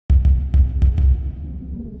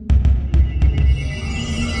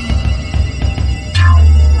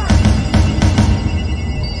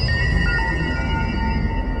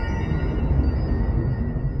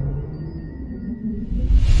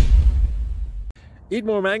Eat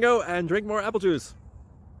more mango and drink more apple juice.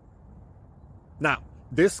 Now,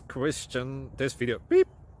 this video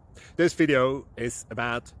is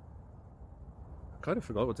about... I kind of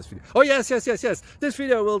forgot what this video... Oh, yes. This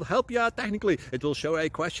video will help you out technically. It will show a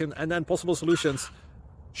question and then possible solutions.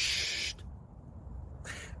 Shh.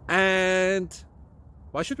 And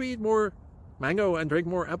why should we eat more mango and drink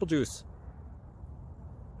more apple juice?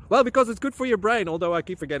 Well, because it's good for your brain, although I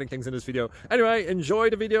keep forgetting things in this video. Anyway, enjoy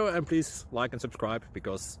the video and please like and subscribe,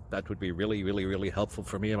 because that would be really helpful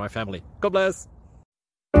for me and my family. God bless!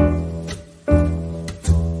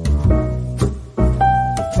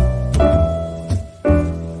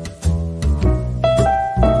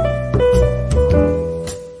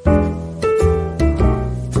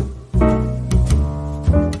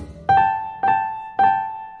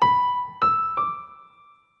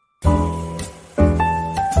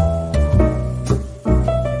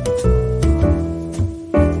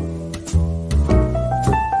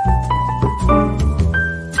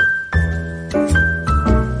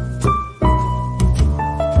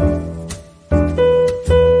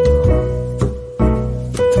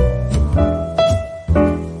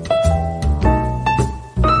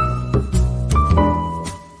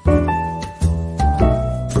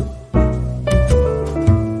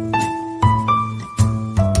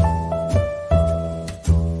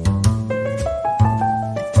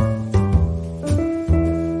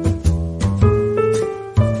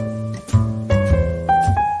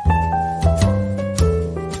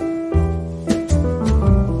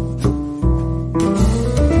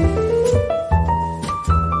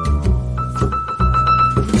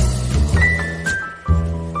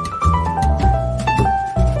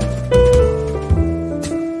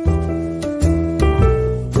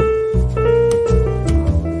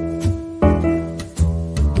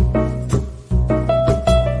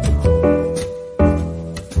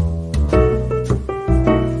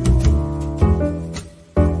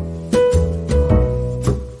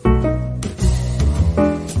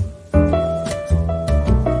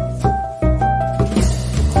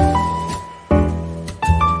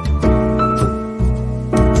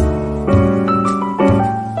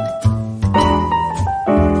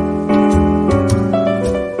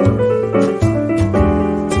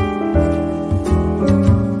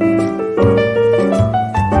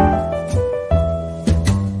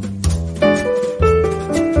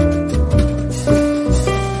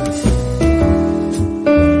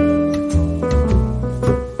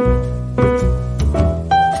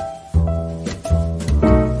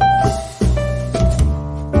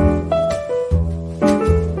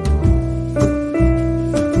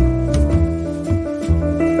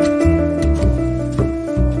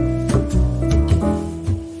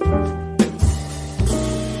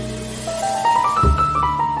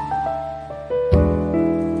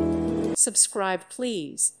 Subscribe,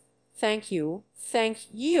 please. Thank you. Thank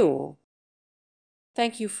you.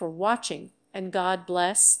 Thank you for watching, and God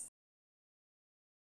bless.